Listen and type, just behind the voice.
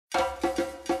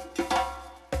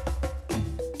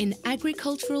In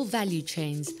agricultural value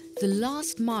chains, the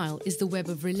last mile is the web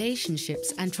of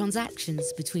relationships and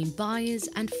transactions between buyers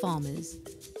and farmers.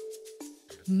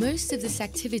 Most of this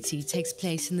activity takes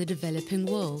place in the developing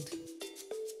world.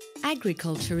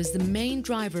 Agriculture is the main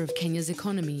driver of Kenya's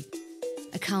economy,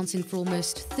 accounting for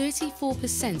almost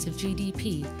 34% of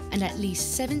GDP, and at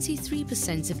least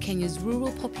 73% of Kenya's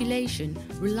rural population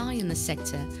rely on the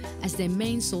sector as their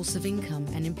main source of income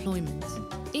and employment.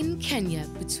 In Kenya,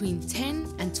 between 10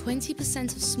 and 20%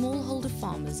 of smallholder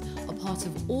farmers are part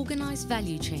of organized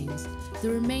value chains. The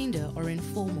remainder are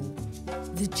informal.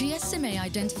 The GSMA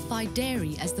identified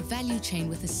dairy as the value chain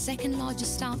with the second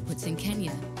largest output in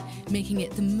Kenya, making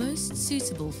it the most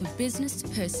suitable for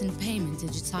business-to-person payment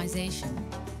digitization.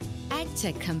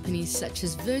 AgTech companies such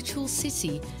as Virtual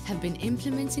City have been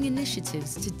implementing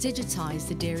initiatives to digitize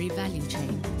the dairy value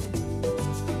chain.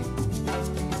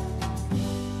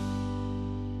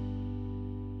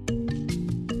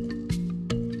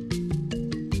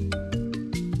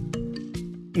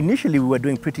 Initially, we were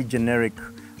doing pretty generic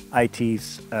IT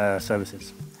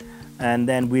services. And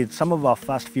then with some of our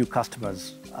first few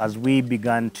customers, as we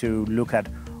began to look at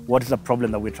what is the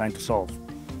problem that we're trying to solve,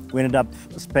 we ended up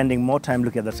spending more time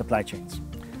looking at the supply chains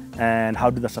and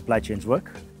how do the supply chains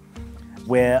work,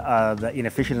 where are the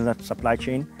inefficiencies in that supply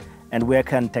chain, and where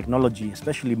can technology,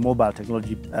 especially mobile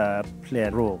technology, play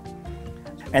a role.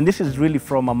 And this is really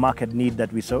from a market need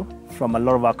that we saw from a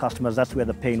lot of our customers. That's where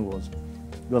the pain was.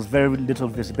 There was very little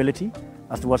visibility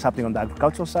as to what's happening on the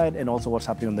agricultural side and also what's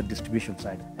happening on the distribution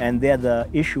side. And there the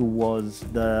issue was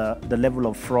the level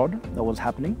of fraud that was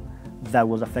happening that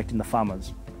was affecting the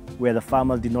farmers, where the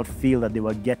farmers did not feel that they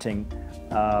were getting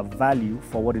value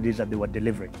for what it is that they were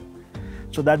delivering.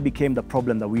 So that became the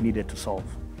problem that we needed to solve.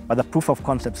 But the proof of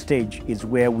concept stage is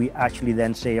where we actually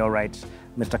then say, all right,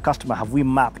 Mr. Customer, have we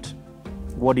mapped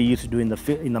what you used to do in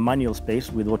the manual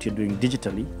space with what you're doing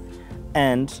digitally?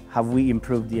 And have we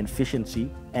improved the efficiency,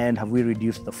 and have we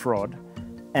reduced the fraud,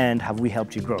 and have we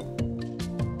helped you grow?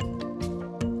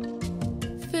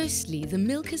 Firstly, the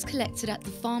milk is collected at the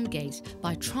farm gate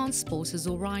by transporters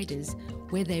or riders,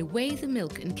 where they weigh the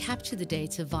milk and capture the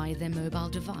data via their mobile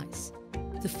device.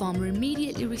 The farmer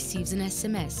immediately receives an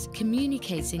SMS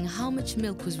communicating how much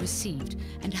milk was received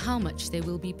and how much they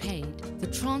will be paid. The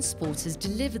transporters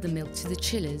deliver the milk to the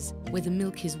chillers, where the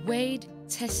milk is weighed,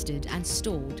 tested and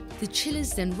stored. The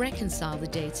chillers then reconcile the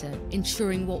data,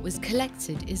 ensuring what was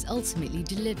collected is ultimately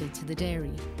delivered to the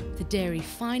dairy. The dairy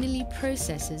finally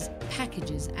processes,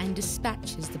 packages and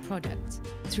dispatches the product.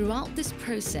 Throughout this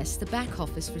process, the back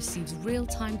office receives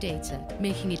real-time data,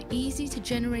 making it easy to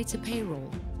generate a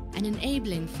payroll and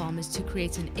enabling farmers to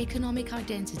create an economic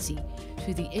identity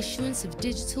through the issuance of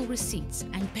digital receipts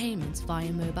and payments via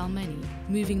mobile money,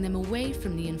 moving them away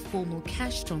from the informal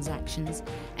cash transactions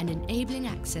and enabling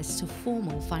access to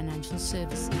formal financial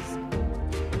services.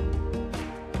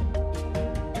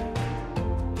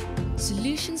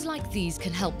 Solutions like these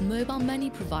can help mobile money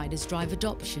providers drive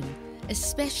adoption,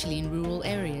 especially in rural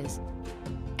areas,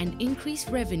 and increase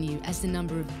revenue as the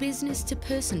number of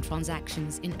business-to-person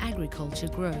transactions in agriculture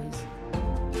grows.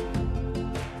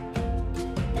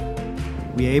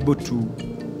 We are able to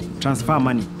transfer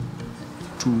money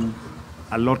to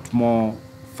a lot more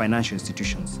financial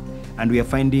institutions, and we are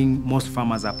finding most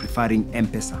farmers are preferring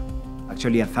M-Pesa.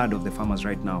 Actually, a third of the farmers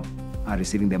right now are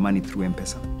receiving their money through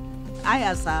M-Pesa. I,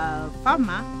 as a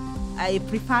farmer, I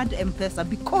preferred M-Pesa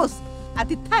because at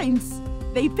the times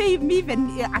they pay me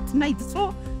even at night.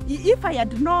 So if I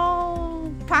had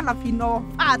no paraffin or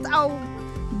fat, I'll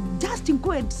just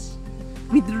go and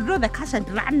withdraw the cash and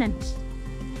run, and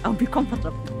I'll be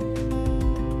comfortable.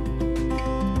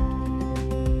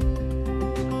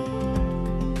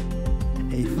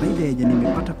 Faida yenye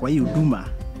nimepata kwa hii huduma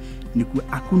ni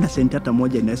hakuna senti hata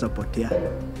moja inaweza potea.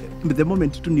 The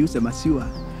moment tu niuse maziwa,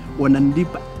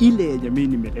 wananilipa ile yenye mimi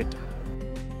nimeleta.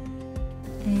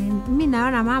 Mimi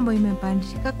naona mambo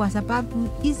imepandishika kwa sababu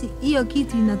hiyo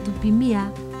kitu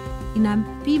inatupimia,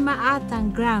 inapima hata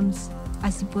grams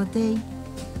asipotei.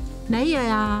 Na hiyo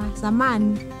ya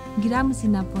zamani grams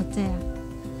inapotea.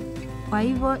 Kwa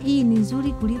hivyo hii ni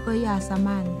nzuri kuliko hiyo ya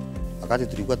zamani. Wakati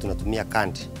tulikuwa tunatumia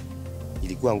kandi,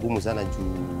 ilikuwa ngumu sana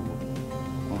juu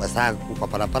masaa kwa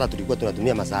parapara tulikuwa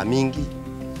tunatumia masaa mingi.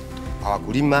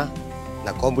 Hawakulima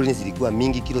na complaints ilikuwa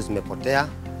mingi, kilo zimepotea.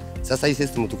 Sasa hii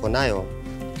system tuko nayo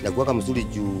inakuwa mzuri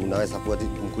juu unaweza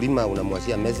mkulima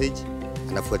unamwachia message,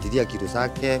 anafuatilia kilo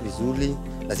zake vizuri,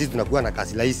 na sisi tunakuwa na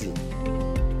kazi rahisi.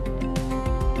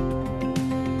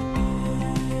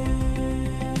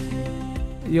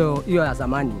 Hiyo ya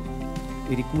zamani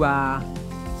ilikuwa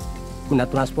kuna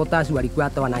transporters walikuwa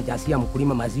hata wanajasia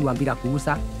mkulima maziwa bila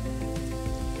kuuza.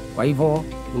 Kwa hivyo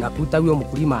unakuta huyo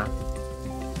mkulima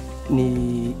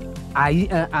ni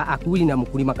akuli na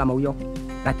mkulima kama huyo,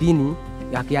 lakini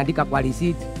akiandika kwa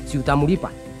receipt si utamlipa.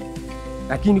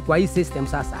 Lakini kwa hii system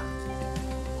sasa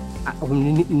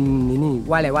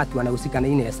wale watu wanahusika na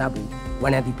ile hesabu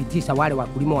wanadhibitisha wale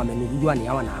wakulima wamenunuliwa ni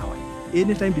hawa na hawa.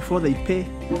 Anytime before they pay,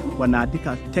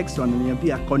 wanaandika text,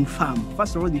 wananiambia confirm.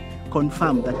 First of all, they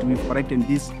confirm that we've collected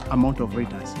this amount of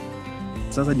returns.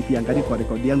 Sasa nikiangalia kwa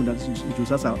rekodi yangu na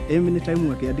sasa anytime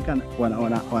wakiandika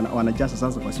wanajaza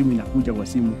sasa kwa simu, inakuja kwa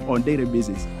simu on daily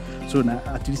basis. So na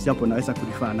at least hapo naweza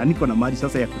kurefer na niko na mahali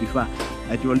sasa ya kurefer.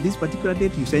 At on this particular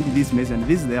date you send this message and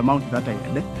this is the amount that I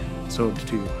had sold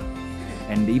to you.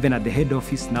 And even at the head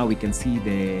office now we can see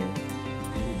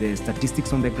the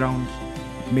statistics on the ground.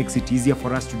 It makes it easier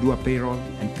for us to do a payroll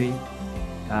and pay,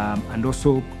 and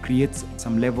also creates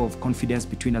some level of confidence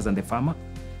between us and the farmer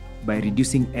by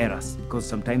reducing errors, because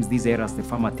sometimes these errors the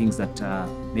farmer thinks that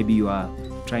maybe you are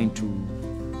trying to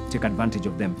take advantage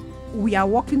of them. We are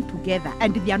working together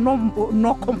and there are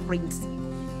no complaints,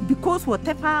 because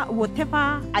whatever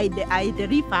I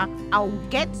deliver, I'll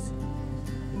get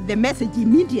the message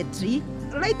immediately.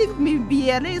 Writing may be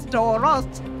erased or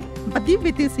lost, but if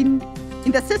it is in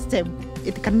the system,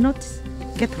 it cannot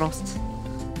get lost.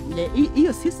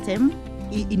 Your system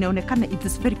inaonekana it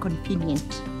is very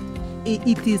convenient.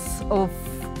 It is of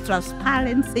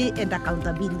transparency and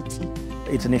accountability.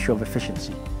 It's an issue of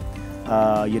efficiency.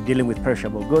 You're dealing with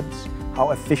perishable goods.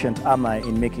 How efficient am I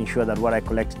in making sure that what I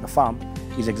collect at the farm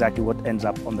is exactly what ends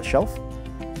up on the shelf?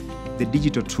 The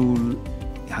digital tool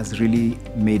has really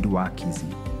made work easy,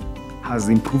 has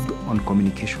improved on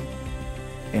communication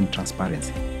and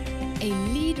transparency. A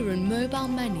leader in mobile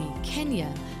money,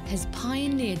 Kenya has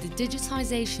pioneered the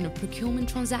digitization of procurement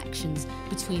transactions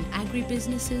between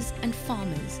agribusinesses and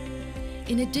farmers.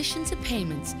 In addition to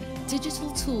payments, digital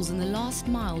tools in the last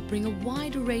mile bring a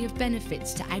wide array of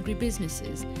benefits to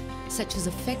agribusinesses, such as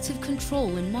effective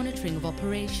control and monitoring of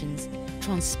operations,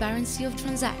 transparency of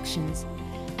transactions,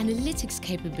 analytics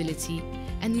capability,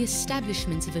 and the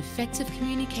establishment of effective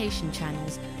communication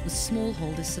channels with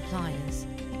smallholder suppliers.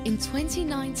 In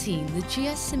 2019, the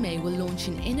GSMA will launch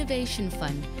an innovation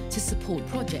fund to support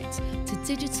projects to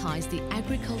digitize the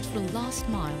agricultural last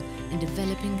mile in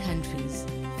developing countries.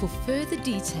 For further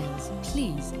details,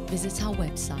 please visit our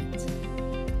website.